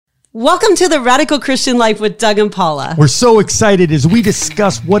Welcome to the Radical Christian Life with Doug and Paula. We're so excited as we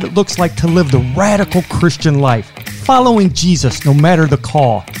discuss what it looks like to live the radical Christian life, following Jesus no matter the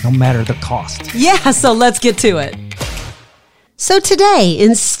call, no matter the cost. Yeah, so let's get to it. So today,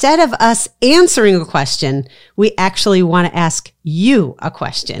 instead of us answering a question, we actually want to ask you a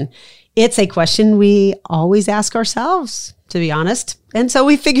question. It's a question we always ask ourselves, to be honest. And so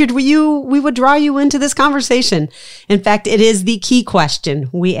we figured we would draw you into this conversation. In fact, it is the key question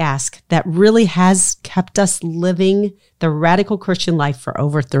we ask that really has kept us living the radical Christian life for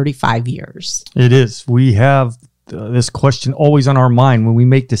over 35 years. It is. We have this question always on our mind when we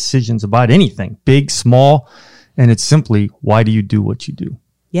make decisions about anything, big, small, and it's simply, why do you do what you do?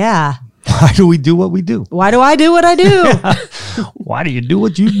 Yeah. Why do we do what we do? Why do I do what I do? Yeah. Why do you do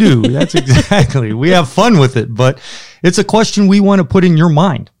what you do? That's exactly. We have fun with it, but it's a question we want to put in your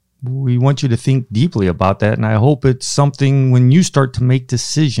mind. We want you to think deeply about that, and I hope it's something when you start to make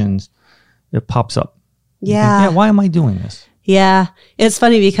decisions, it pops up. Yeah. Why am I doing this? Yeah. It's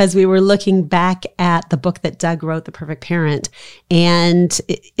funny because we were looking back at the book that Doug wrote, The Perfect Parent. And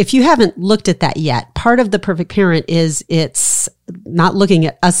if you haven't looked at that yet, part of The Perfect Parent is it's not looking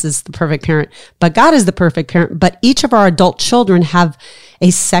at us as the perfect parent, but God is the perfect parent. But each of our adult children have a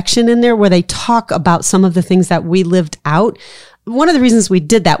section in there where they talk about some of the things that we lived out. One of the reasons we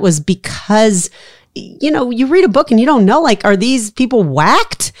did that was because you read a book and you don't know, like, are these people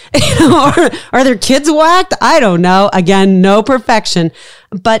whacked? Or are their kids whacked? I don't know. Again, no perfection.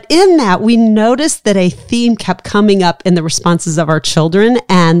 But in that, we noticed that a theme kept coming up in the responses of our children,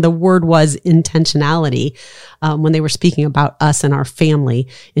 and the word was intentionality. When they were speaking about us and our family,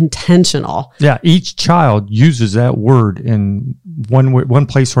 intentional. Yeah, each child uses that word in one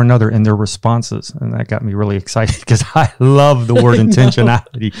place or another in their responses, and that got me really excited because I love the word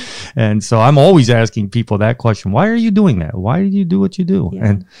intentionality. And so I'm always asking people that question: why are you doing that? Why do you do what you do? Yeah.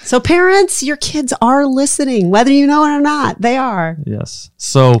 And so, parents, your kids are listening, whether you know it or not. They are. Yes.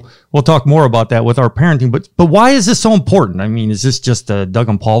 So we'll talk more about that with our parenting. But why is this so important? I mean, is this just a Doug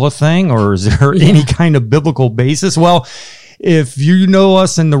and Paula thing, or is there any kind of biblical basis? Well, if you know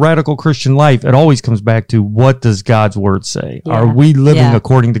us in the radical Christian life, it always comes back to, what does God's word say? Yeah. Are we living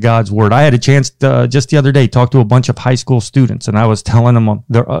according to God's word? I had a chance to, just the other day, talk to a bunch of high school students, and I was telling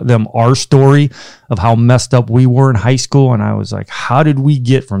them our story of how messed up we were in high school. And I was like, how did we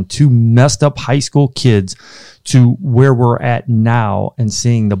get from two messed up high school kids to where we're at now and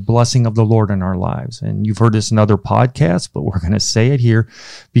seeing the blessing of the Lord in our lives? And you've heard this in other podcasts, but we're going to say it here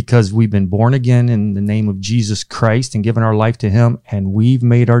because we've been born again in the name of Jesus Christ and given our life to him. And we've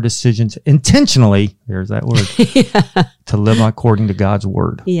made our decisions intentionally, there's that word, to live according to God's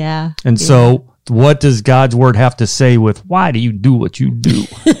word. Yeah. And so what does God's word have to say with, why do you do what you do?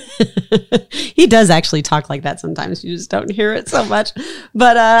 He does actually talk like that sometimes. You just don't hear it so much.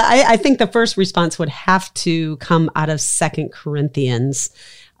 But I think the first response would have to come out of 2 Corinthians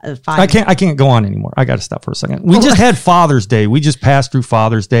 5. I can't go on anymore. I got to stop for a second. We just had Father's Day. We just passed through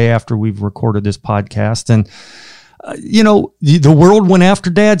Father's Day after we've recorded this podcast. And the world went after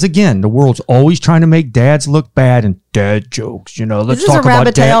dads again. The world's always trying to make dads look bad and dad jokes. Let's talk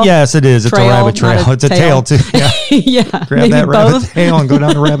about dad. Yes, it is. It's a rabbit trail. It's a tail too. Yeah. Yeah. Grab that rabbit tail and go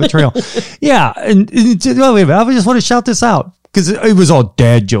down the rabbit trail. Yeah. And I just want to shout this out because it was all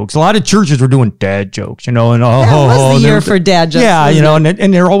dad jokes. A lot of churches were doing dad jokes, and it was the year for dad jokes. Yeah,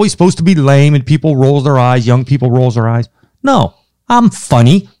 and they're always supposed to be lame, and people roll their eyes. Young people roll their eyes. No, I'm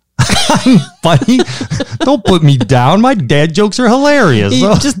funny. I'm funny. Don't put me down. My dad jokes are hilarious.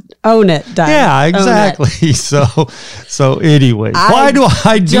 You just own it, Doug. Yeah, exactly. So anyway, why do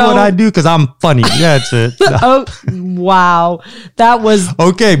I do what I do? Because I'm funny. That's it. Oh, wow. That was...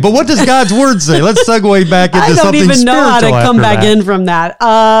 Okay, but what does God's word say? Let's segue back into something spiritual. I don't even know how to come back in from that.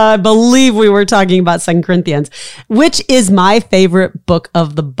 I believe we were talking about 2 Corinthians, which is my favorite book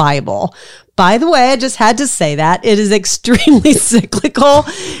of the Bible. By the way, I just had to say that it is extremely cyclical,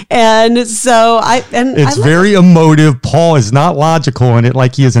 and so it's very emotive. Paul is not logical in it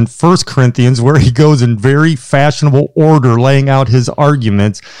like he is in 1 Corinthians, where he goes in very fashionable order, laying out his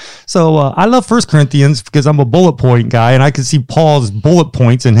arguments. So I love 1 Corinthians because I'm a bullet point guy, and I can see Paul's bullet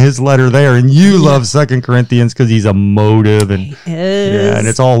points in his letter there. And you love 2 Corinthians because he's emotive and and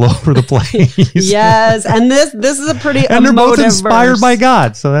it's all over the place. Yes, and this is a pretty and they're both inspired verse. By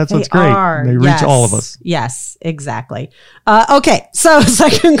God, so that's what's great. They reach all of us. Yes, exactly. Okay, so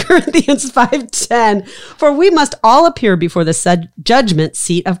 2 Corinthians 5:10, for we must all appear before the judgment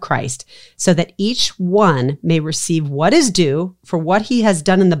seat of Christ, so that each one may receive what is due for what he has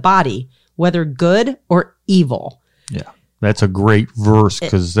done in the body, whether good or evil. Yeah. That's a great verse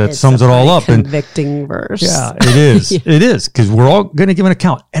because that It's sums a it all very up. And convicting verse. yeah, it is. It is because we're all going to give an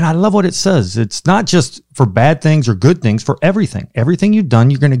account. And I love what it says. It's not just for bad things or good things, for everything. Everything you've done,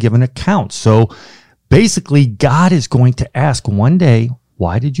 you're going to give an account. So basically, God is going to ask one day,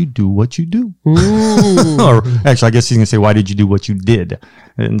 why did you do what you do? Or actually, I guess he's going to say, why did you do what you did?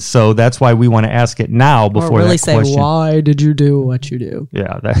 And so that's why we want to ask it now before really that say, question. why did you do what you do?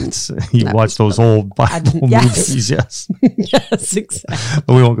 Yeah, that's you watch those old Bible Yes. movies, yes. Yes, exactly.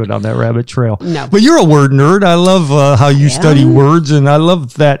 But we won't go down that rabbit trail. No. But you're a word nerd. I love how you study words, and I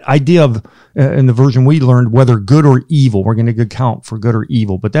love that idea of in the version we learned whether good or evil. We're going to account for good or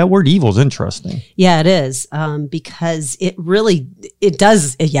evil, but that word evil is interesting. Yeah, it is because it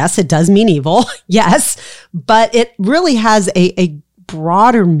does. Yes, it does mean evil. Yes, but it really has a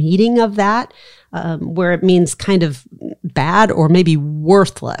broader meaning of that, where it means kind of bad or maybe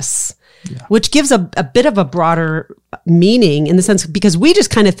worthless, which gives a bit of a broader meaning in the sense because we just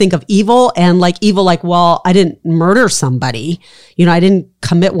kind of think of evil and like evil, like, well, I didn't murder somebody, I didn't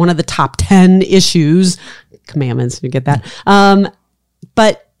commit one of the top 10 commandments. You get that?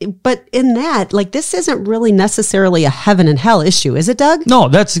 But in that, like, this isn't really necessarily a heaven and hell issue, is it, Doug? No,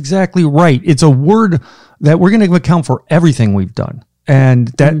 that's exactly right. It's a word that we're going to account for everything we've done. And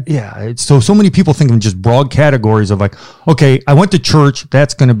that, so many people think of just broad categories of like, okay, I went to church,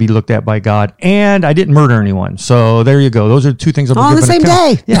 that's going to be looked at by God, and I didn't murder anyone. So there you go. Those are two things I'm on the same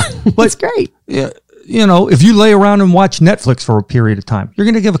day. Yeah. That's great. Yeah. If you lay around and watch Netflix for a period of time, you're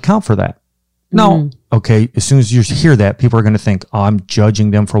going to give account for that. No. Okay. As soon as you hear that, people are going to think, oh, I'm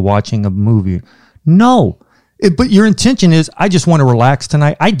judging them for watching a movie. No. But your intention is, I just want to relax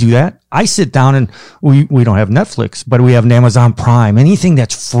tonight. I do that. I sit down and we don't have Netflix, but we have an Amazon Prime. Anything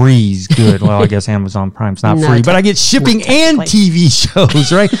that's free is good. Well, I guess Amazon Prime's not free, but I get shipping and TV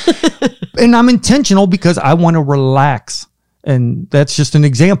shows, right? And I'm intentional because I want to relax. And that's just an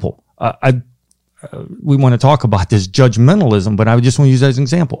example. We want to talk about this judgmentalism, but I just want to use that as an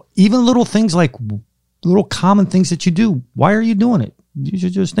example. Even little things like little common things that you do. Why are you doing it? You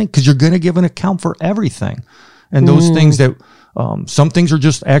should just think, because you're going to give an account for everything. And those things that, some things are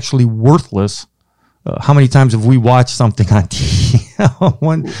just actually worthless. How many times have we watched something on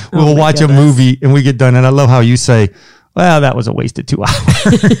TV? We'll watch a movie and we get done. And I love how you say, well, that was a wasted 2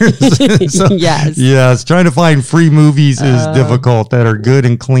 hours. So, yes. Trying to find free movies is difficult that are good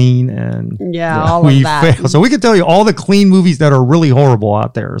and clean. And all of that. Fail. So we can tell you all the clean movies that are really horrible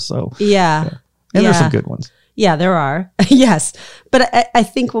out there. So And there's some good ones. Yeah, there are. Yes. But I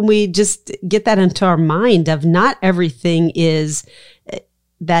think when we just get that into our mind of not everything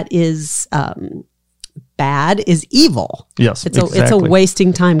that is bad is evil. Yes, it's a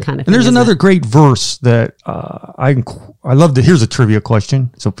wasting time kind of thing. And there's another great verse that I love to, here's a trivia question.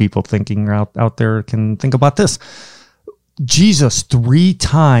 So people thinking out there can think about this. Jesus 3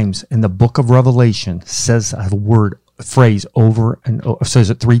 times in the book of Revelation says a phrase over and over, says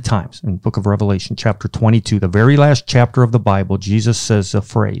it 3 times in the book of Revelation, chapter 22, the very last chapter of the Bible. Jesus says a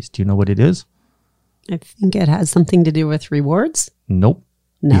phrase. Do you know what it is? I think it has something to do with rewards. Nope.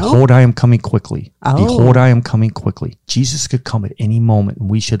 No? Behold, I am coming quickly. Oh. Behold, I am coming quickly. Jesus could come at any moment, and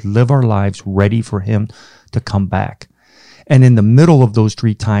we should live our lives ready for him to come back. And in the middle of those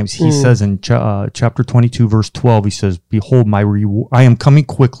 3 times, he says in chapter 22, verse 12, he says, behold, I am coming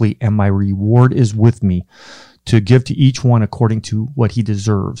quickly, and my reward is with me, to give to each one according to what he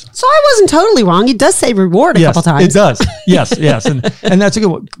deserves. So I wasn't totally wrong. He does say reward a couple times. It does. Yes. And that's a good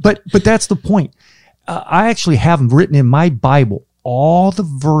one. But that's the point. I actually have written in my Bible all the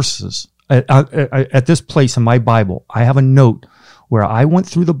verses at this place in my Bible. I have a note where I went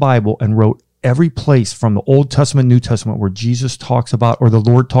through the Bible and wrote every place from the Old Testament, New Testament, where Jesus talks about, or the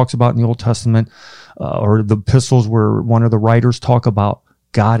Lord talks about in the Old Testament, or the epistles where one of the writers talk about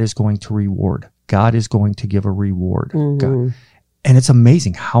God is going to reward. God is going to give a reward. And it's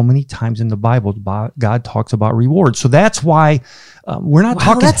amazing how many times in the Bible God talks about rewards. So that's why we're not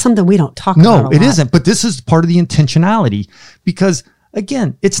talking. That's something we don't talk about. No, it isn't. But this is part of the intentionality because,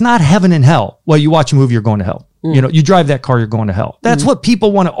 again, it's not heaven and hell. Well, you watch a movie, you're going to hell. You drive that car, you're going to hell. That's what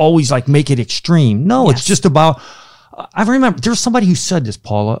people want to always like make it extreme. No, it's just about, I remember there's somebody who said this,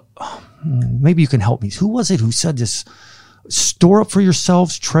 Paula. Maybe you can help me. Who was it who said this? Store up for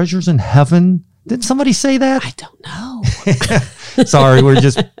yourselves treasures in heaven. Didn't somebody say that? I don't know. Sorry, we're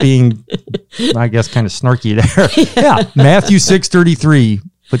just being, I guess, kind of snarky there. Yeah, Matthew 6:33.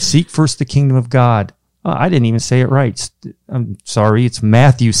 But seek first the kingdom of God. Oh, I didn't even say it right. I'm sorry. It's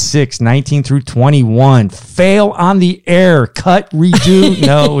Matthew 6:19 through 21. Fail on the air. Cut, redo.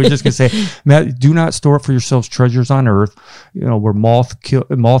 No, we're just going to say, do not store up for yourselves treasures on earth, where moth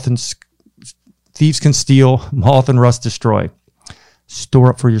and thieves can steal, moth and rust destroy. Store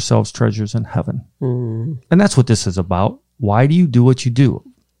up for yourselves treasures in heaven. And that's what this is about. Why do you do what you do?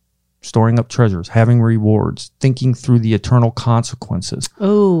 Storing up treasures, having rewards, thinking through the eternal consequences.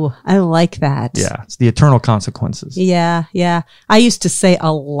 Oh, I like that. Yeah, it's the eternal consequences. Yeah. I used to say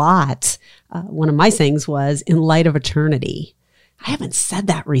a lot. One of my sayings was, in light of eternity. I haven't said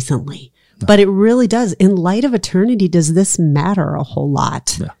that recently, but it really does. In light of eternity, does this matter a whole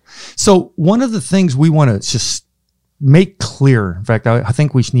lot? Yeah. So one of the things we want to just make clear, in fact, I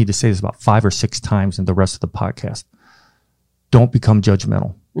think we need to say this about 5 or 6 times in the rest of the podcast. Don't become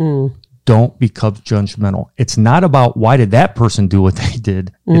judgmental. Don't become judgmental. It's not about why did that person do what they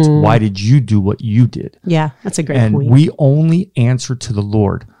did. It's why did you do what you did? Yeah, that's a great point. point. And we only answer to the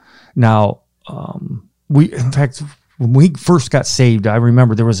Lord. Now, in fact, when we first got saved, I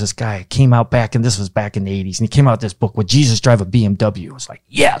remember there was this guy came out back, and this was back in the 80s, and he came out with this book, Would Jesus Drive a BMW? It was like,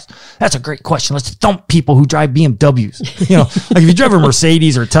 yes, that's a great question. Let's thump people who drive BMWs. You know, like if you drive a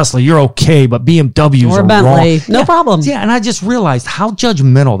Mercedes or a Tesla, you're okay, but BMWs or are Bentley, wrong. No problem. Yeah, and I just realized how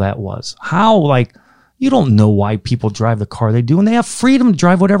judgmental that was. How, like, you don't know why people drive the car they do, and they have freedom to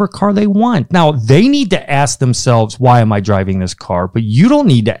drive whatever car they want. Now, they need to ask themselves, why am I driving this car? But you don't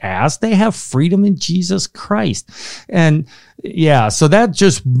need to ask. They have freedom in Jesus Christ. And yeah, so that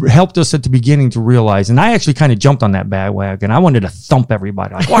just helped us at the beginning to realize, and I actually kind of jumped on that bandwagon. I wanted to thump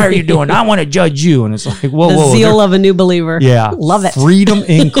everybody. Like, why are you doing? I want to judge you. And it's like, whoa, the zeal of a new believer. Yeah. Love it. Freedom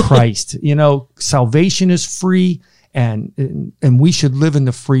in Christ. You know, salvation is free. And we should live in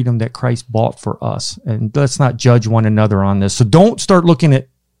the freedom that Christ bought for us. And let's not judge one another on this. So don't start looking at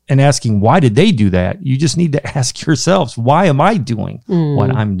and asking, why did they do that? You just need to ask yourselves, why am I doing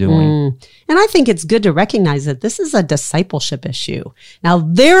what I'm doing? And I think it's good to recognize that this is a discipleship issue. Now,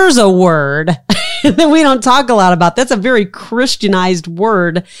 there's a word that we don't talk a lot about. That's a very Christianized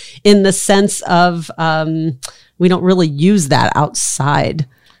word in the sense of we don't really use that outside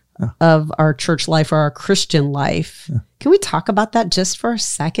of our church life or our Christian life. Yeah. Can we talk about that just for a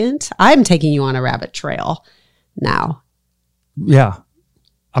second? I'm taking you on a rabbit trail now. Yeah.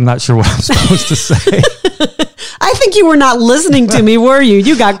 I'm not sure what I'm supposed to say. I think you were not listening to me, were you?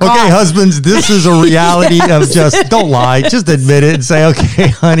 You got caught. Okay, husbands, this is a reality of just, don't lie. Just admit it and say, okay,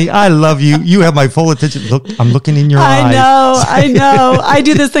 honey, I love you. You have my full attention. Look, I'm looking in your eyes. I know. I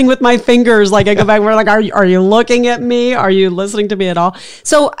do this thing with my fingers. Like I go back, we're like, are you looking at me? Are you listening to me at all?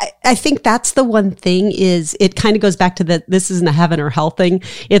 So I think that's the one thing is it kind of goes back to that this isn't a heaven or hell thing.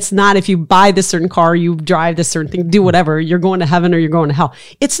 It's not if you buy this certain car, you drive this certain thing, do whatever, you're going to heaven or you're going to hell.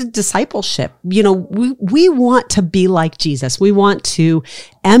 It's a discipleship. You know, we want to be like Jesus. We want to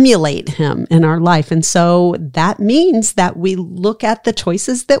emulate him in our life. And so that means that we look at the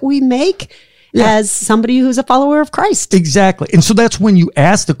choices that we make as somebody who's a follower of Christ. Exactly. And so that's when you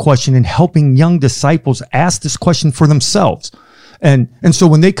ask the question and helping young disciples ask this question for themselves. And so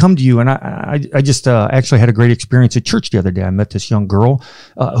when they come to you, and I just actually had a great experience at church the other day. I met this young girl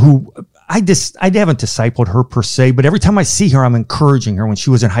who I haven't discipled her per se, but every time I see her, I'm encouraging her when she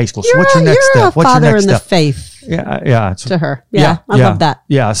was in high school. So what's your next step? What's your next step? Faith. Yeah. To her. Yeah. I love that.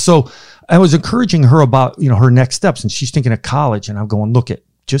 Yeah. So I was encouraging her about, her next steps, and she's thinking of college, and I'm going, look,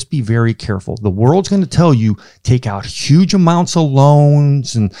 just be very careful. The world's going to tell you, take out huge amounts of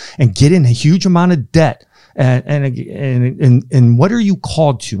loans and get in a huge amount of debt. And what are you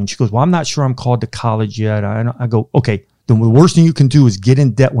called to? And she goes, well, I'm not sure I'm called to college yet. I go, okay. The worst thing you can do is get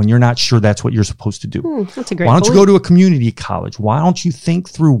in debt when you're not sure that's what you're supposed to do. That's a great Why don't you go to a community college? Why don't you think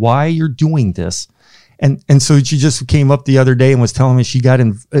through why you're doing this? And so she just came up the other day and was telling me she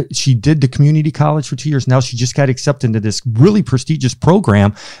did the community college for 2 years. Now she just got accepted into this really prestigious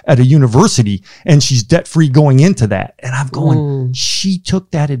program at a university, and she's debt free going into that. And I'm going, she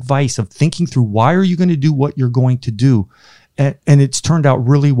took that advice of thinking through why are you going to do what you're going to do? And it's turned out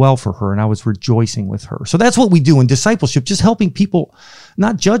really well for her, and I was rejoicing with her. So that's what we do in discipleship, just helping people,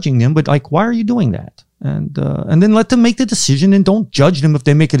 not judging them, but like, why are you doing that? And then let them make the decision, and don't judge them if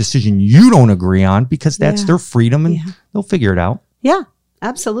they make a decision you don't agree on, because that's their freedom, and they'll figure it out. Yeah,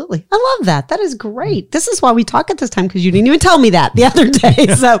 absolutely. I love that. That is great. This is why we talk at this time, because you didn't even tell me that the other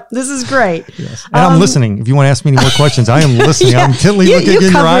day. So this is great. Yes. And I'm listening. If you want to ask me any more questions, I am listening. I'm intently looking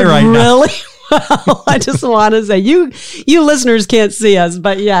in your eye right now. Well, I just want to say you listeners can't see us,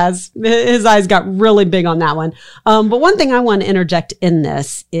 but yes, his eyes got really big on that one. But one thing I want to interject in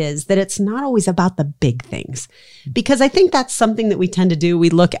this is that it's not always about the big things, because I think that's something that we tend to do. We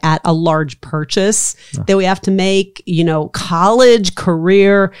look at a large purchase that we have to make, college,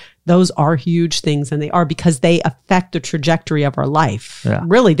 career, those are huge things, and they are because they affect the trajectory of our life. Yeah.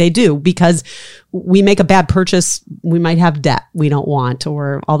 Really, they do, because we make a bad purchase. We might have debt we don't want,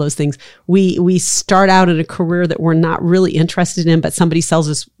 or all those things. We start out in a career that we're not really interested in, but somebody tells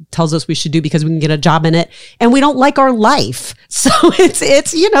us we should do because we can get a job in it, and we don't like our life. So it's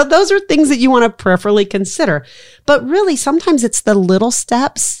those are things that you want to prayerfully consider. But really, sometimes it's the little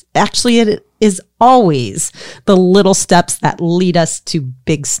steps. Actually, it is always the little steps that lead us to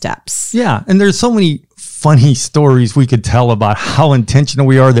big steps. Yeah. And there's so many funny stories we could tell about how intentional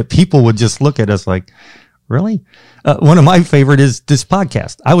we are that people would just look at us like, really? One of my favorite is this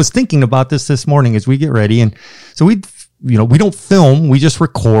podcast. I was thinking about this morning as we get ready. And so we don't film, we just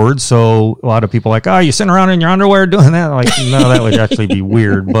record. So a lot of people are like, oh, you sitting around in your underwear doing that? Like, no, that would actually be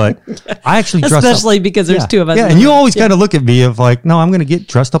weird. But I actually dress especially up. Because there's two of us. Yeah, and you always kind of look at me of like, no, I'm going to get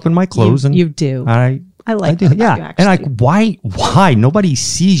dressed up in my clothes. You do. I like do. that about Yeah. you, And why? Nobody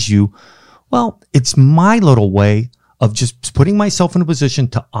sees you. Well, it's my little way of just putting myself in a position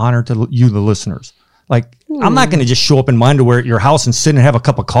to honor to you, the listeners. Like, I'm not going to just show up in my underwear at your house and sit and have a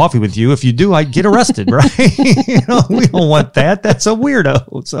cup of coffee with you. If you do, I'd get arrested, right? We don't want that. That's a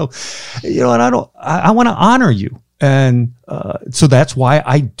weirdo. So, and I want to honor you. And so that's why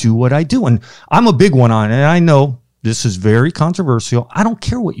I do what I do. And I'm a big one on it. And I know this is very controversial. I don't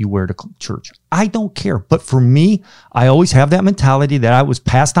care what you wear to church. I don't care. But for me, I always have that mentality that I was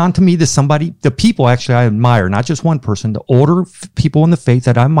passed on to me to somebody, the people actually I admire, not just one person, the older people in the faith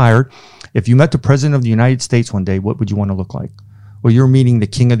that I admired. If you met the president of the United States one day, what would you want to look like? Well, you're meeting the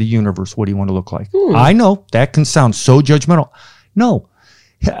king of the universe. What do you want to look like? I know that can sound so judgmental. No,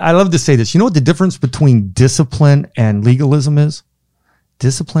 I love to say this. You know what the difference between discipline and legalism is?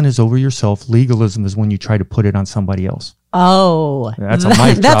 Discipline is over yourself. Legalism is when you try to put it on somebody else. Oh, that's a mic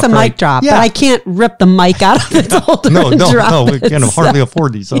drop. That's a mic drop. Yeah. But I can't rip the mic out of its holder No, and drop no, we it. can hardly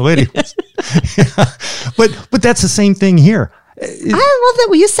afford these. So anyways, but that's the same thing here. I love that.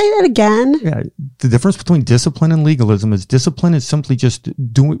 Will you say that again? Yeah, the difference between discipline and legalism is discipline is simply just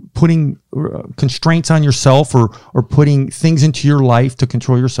putting constraints on yourself or putting things into your life to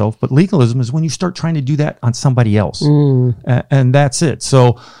control yourself. But legalism is when you start trying to do that on somebody else, and that's it.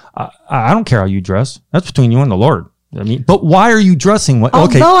 So I don't care how you dress. That's between you and the Lord. I mean, but why are you dressing?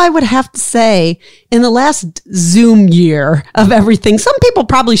 Although I would have to say, in the last Zoom year of everything, some people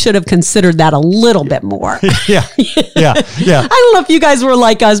probably should have considered that a little bit more. Yeah. I don't know if you guys were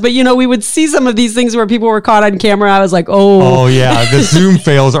like us, but we would see some of these things where people were caught on camera. I was like, oh yeah, the Zoom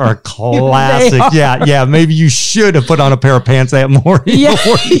fails are classic. Yeah. Maybe you should have put on a pair of pants that morning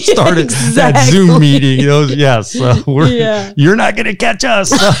before you started that Zoom meeting. Yes, you're not going to catch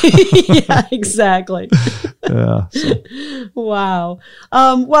us. Yeah, exactly. Yeah. Wow.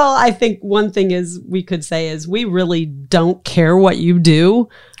 Well, I think one thing we could say is we really don't care what you do.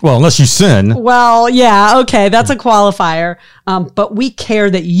 Well, unless you sin. Well, yeah. Okay. That's a qualifier. But we care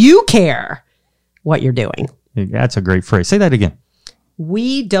that you care what you're doing. That's a great phrase. Say that again.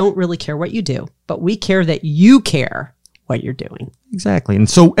 We don't really care what you do, but we care that you care what you're doing. Exactly. And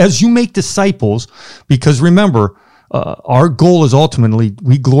so as you make disciples, because remember, our goal is ultimately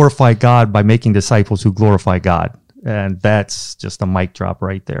we glorify God by making disciples who glorify God. And that's just a mic drop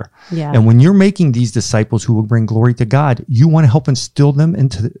right there. Yeah. And when you're making these disciples who will bring glory to God, you want to help instill them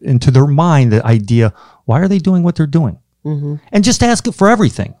into their mind the idea, why are they doing what they're doing? Mm-hmm. And just ask it for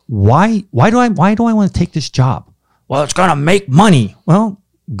everything. Why do I want to take this job? Well, it's going to make money. Well,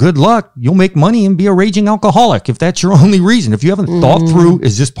 good luck. You'll make money and be a raging alcoholic if that's your only reason. If you haven't thought through,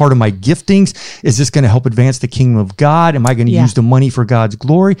 is this part of my giftings? Is this going to help advance the kingdom of God? Am I going to use the money for God's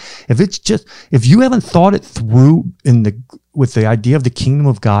glory? If you haven't thought it through with the idea of the kingdom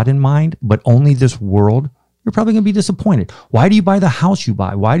of God in mind, but only this world, you're probably going to be disappointed. Why do you buy the house you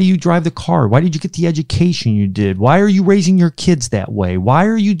buy? Why do you drive the car? Why did you get the education you did? Why are you raising your kids that way? Why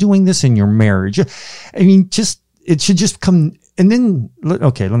are you doing this in your marriage? I mean, it should just come. And then,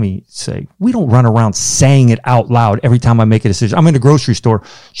 okay, let me say, we don't run around saying it out loud every time I make a decision. I'm in the grocery store.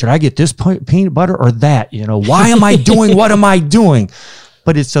 Should I get this peanut butter or that? Why am I doing what am I doing?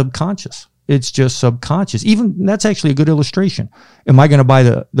 But it's subconscious. It's just subconscious. Even that's actually a good illustration. Am I going to buy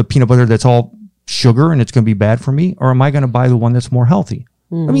the peanut butter that's all sugar and it's going to be bad for me? Or am I going to buy the one that's more healthy?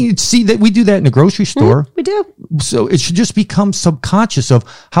 I mean, see that we do that in the grocery store. We do. So it should just become subconscious of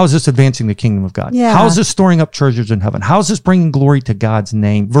how is this advancing the kingdom of God? Yeah. How is this storing up treasures in heaven? How is this bringing glory to God's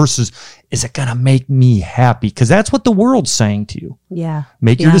name versus is it going to make me happy? Because that's what the world's saying to you. Yeah.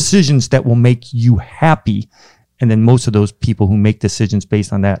 Make your decisions that will make you happy. And then most of those people who make decisions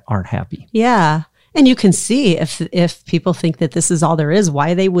based on that aren't happy. Yeah. And you can see if people think that this is all there is,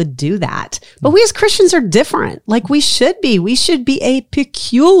 why they would do that. But we as Christians are different. Like we should be. We should be a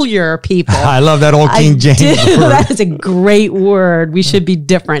peculiar people. I love that old King James word. That is a great word. We should be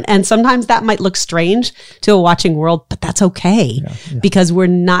different. And sometimes that might look strange to a watching world, but that's okay because we're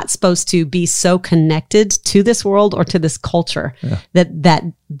not supposed to be so connected to this world or to this culture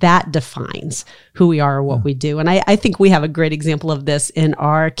that defines who we are or what we do. And I think we have a great example of this in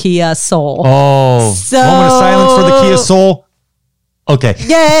our Kia Soul. Oh, so, moment of silence for the Kia Soul. Okay.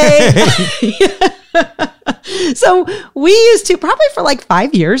 Yay. So we used to, probably for like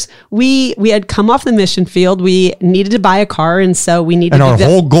 5 years, we had come off the mission field. We needed to buy a car. And so we needed and our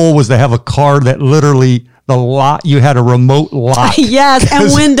whole goal was to have a car that literally the lock, you had a remote lock. Yes,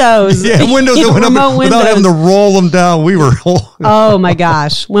 and windows. Windows that went up without having to roll them down. We were. Oh my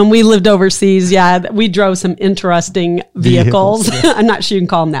gosh. When we lived overseas, we drove some interesting vehicles. I'm not sure you can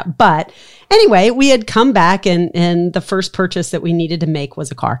call them that. But anyway, we had come back and the first purchase that we needed to make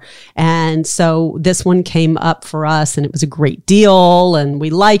was a car. And so this one came up for us and it was a great deal and we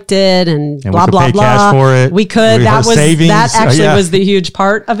liked it and blah, we could blah, pay blah. Cash for it. We could. That actually was the huge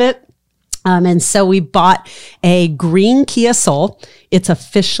part of it. And so we bought a green Kia Soul. Its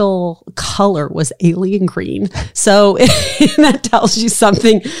official color was alien green. So that tells you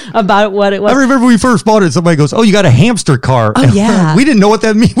something about what it was. I remember we first bought it. Somebody goes, "Oh, you got a hamster car." Oh, yeah. We didn't know what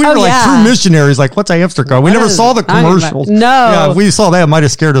that meant. We were like true missionaries. Like, what's a hamster car? We never saw the commercials. No. Yeah, if we saw that, it might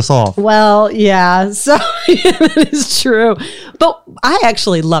have scared us off. Well, yeah. So that is true. But I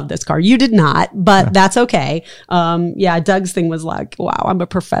actually love this car. You did not, but that's okay. Doug's thing was like, wow, I'm a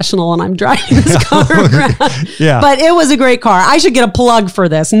professional and I'm driving this car around. But it was a great car. I should get a plug for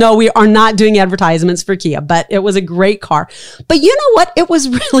this. No, we are not doing advertisements for Kia, but it was a great car. But you know what? It was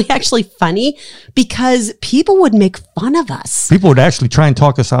really actually funny because people would make fun of us. People would actually try and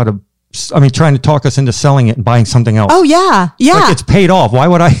talk us trying to talk us into selling it and buying something else. Oh yeah. Yeah. Like it's paid off. Why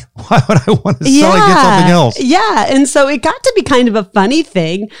would I want to sell it and get something else? Yeah. And so it got to be kind of a funny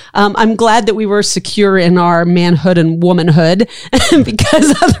thing. I'm glad that we were secure in our manhood and womanhood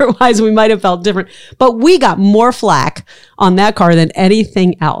because otherwise we might have felt different. But we got more flack on that car than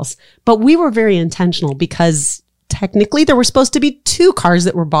anything else. But we were very intentional because technically there were supposed to be 2 cars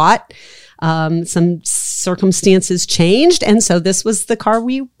that were bought. Some circumstances changed. And so this was the car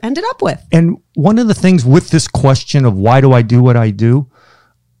we ended up with. And one of the things with this question of why do I do what I do,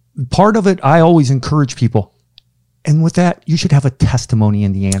 part of it, I always encourage people. And with that, you should have a testimony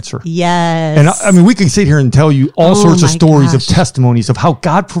in the answer. Yes. And I mean, we can sit here and tell you all sorts of stories of testimonies of how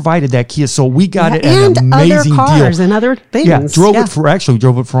God provided that Kia Soul. We got it at an amazing other cars deal. And other things. Yeah, drove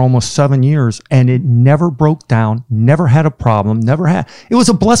it for almost 7 years and it never broke down, never had a problem, it was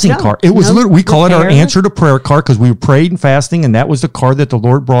a blessing car. It was we call it our answer to prayer car because we prayed and fasting and that was the car that the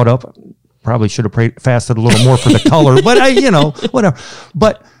Lord brought up. Probably should have fasted a little more for the color, but whatever.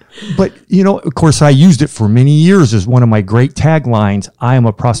 But, of course, I used it for many years as one of my great taglines. I am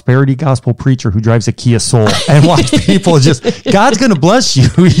a prosperity gospel preacher who drives a Kia Soul and watch people God's going to bless you.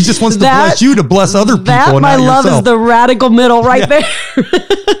 He just wants to bless you to bless other people. That, and my love, yourself. is the radical middle there.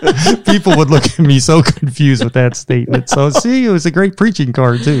 People would look at me so confused with that statement. So, see, it was a great preaching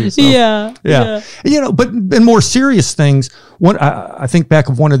card, too. So, yeah. But in more serious things, I think back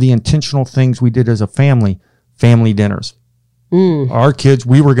of one of the intentional things we did as a family dinners. Our kids,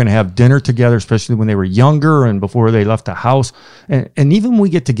 we were going to have dinner together, especially when they were younger and before they left the house. And even when we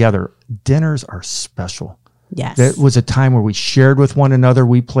get together, dinners are special. Yes. That was a time where we shared with one another.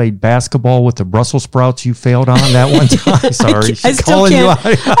 We played basketball with the Brussels sprouts you failed on that one time. Sorry.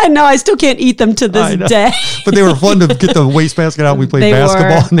 I know. I still can't eat them to this day. But they were fun to get the wastebasket out. We played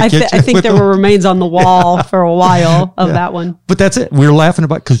basketball in the kitchen. I think there were remains on the wall for a while of that one. But that's it. We were laughing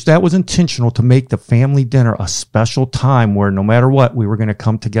about because that was intentional to make the family dinner a special time where no matter what, we were going to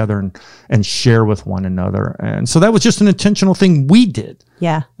come together and share with one another. And so that was just an intentional thing we did.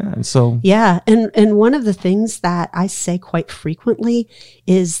 Yeah. And so. Yeah. And one of the things that I say quite frequently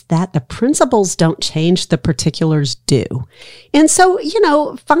is that the principles don't change, the particulars do. And so,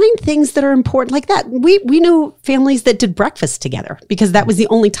 find things that are important like that. We knew families that did breakfast together because that was the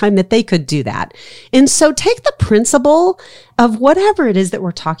only time that they could do that. And so take the principle of whatever it is that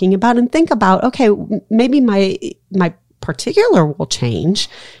we're talking about and think about, okay, maybe my particular will change,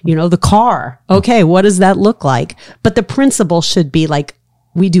 the car. Okay. What does that look like? But the principle should be like,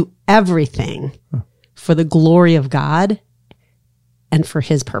 we do everything for the glory of God and for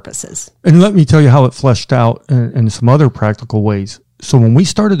his purposes. And let me tell you how it fleshed out in some other practical ways. So when we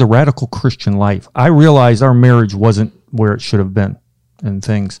started the Radical Christian Life, I realized our marriage wasn't where it should have been and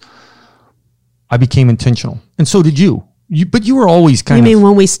things. I became intentional. And so did you. but you were always kind You of mean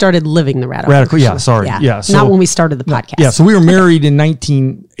when we started living the radical? radical. Yeah, Christian? sorry. Yeah. So, not when we started the podcast. yeah. So we were married in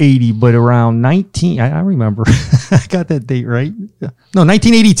 1980, but around I remember. I got that date right. No,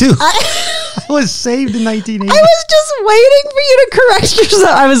 1982. I was saved in 1980. I was just waiting for you to correct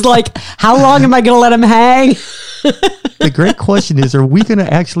yourself. I was like, how long am I going to let him hang? The great question is, are we going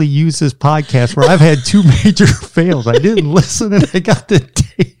to actually use this podcast where I've had 2 major fails? I didn't listen and I got the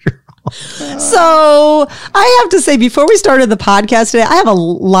date wrong. So I have to say, before we started the podcast today, I have a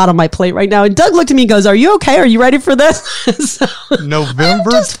lot on my plate right now. And Doug looked at me and goes, are you okay? Are you ready for this? So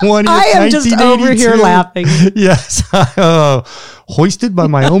November 20th, I am just over here laughing. Yes. Hoisted by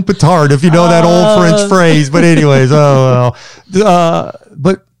my own petard, if you know that old French phrase. But anyways, but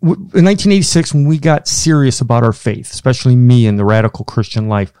in 1986, when we got serious about our faith, especially me and the radical Christian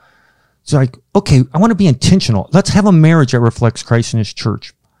life, it's like, okay, I want to be intentional. Let's have a marriage that reflects Christ and his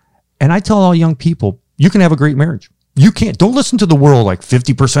church. And I tell all young people, you can have a great marriage. You can't. Don't listen to the world like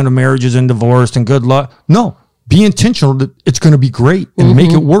 50% of marriages end divorced and good luck. No, be intentional that it's going to be great and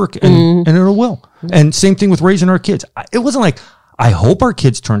make it work, and it will. And same thing with raising our kids. It wasn't like, I hope our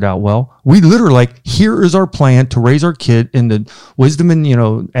kids turned out well. We literally like, here is our plan to raise our kid in the wisdom and,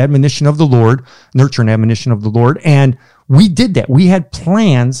 admonition of the Lord, nurture and admonition of the Lord. And we did that. We had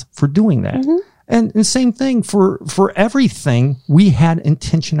plans for doing that. And same thing for everything, we had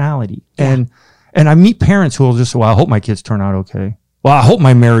intentionality. Yeah. And I meet parents who will just say, well, I hope my kids turn out okay. Well, I hope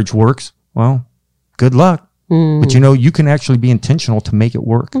my marriage works. Well, good luck. But you can actually be intentional to make it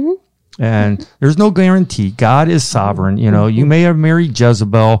work. And there's no guarantee. God is sovereign. You may have married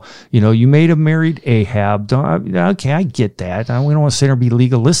Jezebel. You may have married Ahab. Okay, I get that. We don't want to sit there and be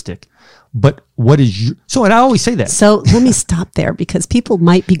legalistic. But what is you? So, and I always say that. So let me stop there because people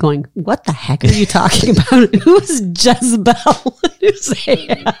might be going, what the heck are you talking about? Who's Jezebel? Who's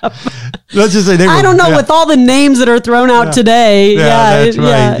Ahab? Let's just say I don't know, with all the names that are thrown out today. That's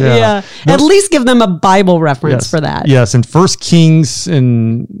right. Yeah. At least give them a Bible reference for that. Yes. In 1 Kings,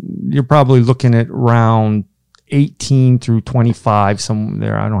 and you're probably looking at around 18 through 25, some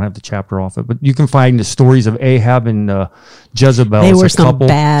there. I don't have the chapter off it, but you can find the stories of Ahab and Jezebel. They were as a couple.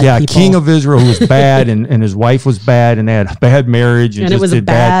 Bad people. King of Israel who was bad, and his wife was bad, and they had a bad marriage, and it just was did a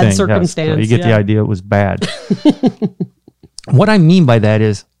bad things. circumstance. Yes. So you get the idea; it was bad. What I mean by that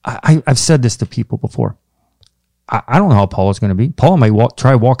is, I've said this to people before. I don't know how Paula's going to be. Paula may walk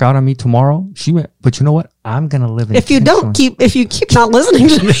out on me tomorrow. But you know what? I'm going to live in. If you keep not listening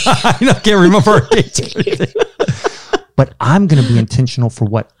to me, I can't remember our dates. But I'm going to be intentional for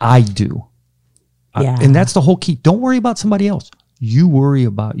what I do. And that's the whole key. Don't worry about somebody else. You worry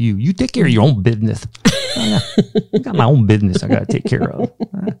about you. You take care of your own business. I got my own business I got to take care of.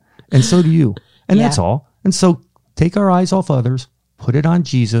 And so do you. And that's all. And so take our eyes off others, put it on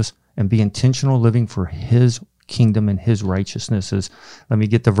Jesus, and be intentional living for his kingdom and his righteousnesses. Let me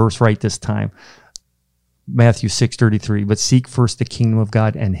get the verse right this time. Matthew 6:33, but seek first the kingdom of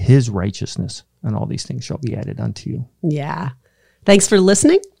God and his righteousness, and all these things shall be added unto you. Yeah. Thanks for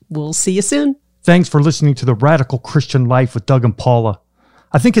listening. We'll see you soon. Thanks for listening to The Radical Christian Life with Doug and Paula.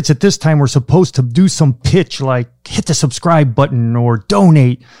 I think it's at this time we're supposed to do some pitch like hit the subscribe button or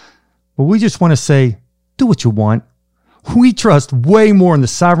donate. But we just want to say, do what you want. We trust way more in the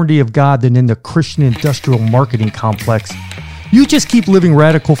sovereignty of God than in the Christian industrial marketing complex. You just keep living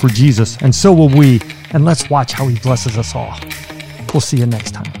radical for Jesus, and so will we. And let's watch how he blesses us all. We'll see you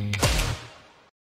next time.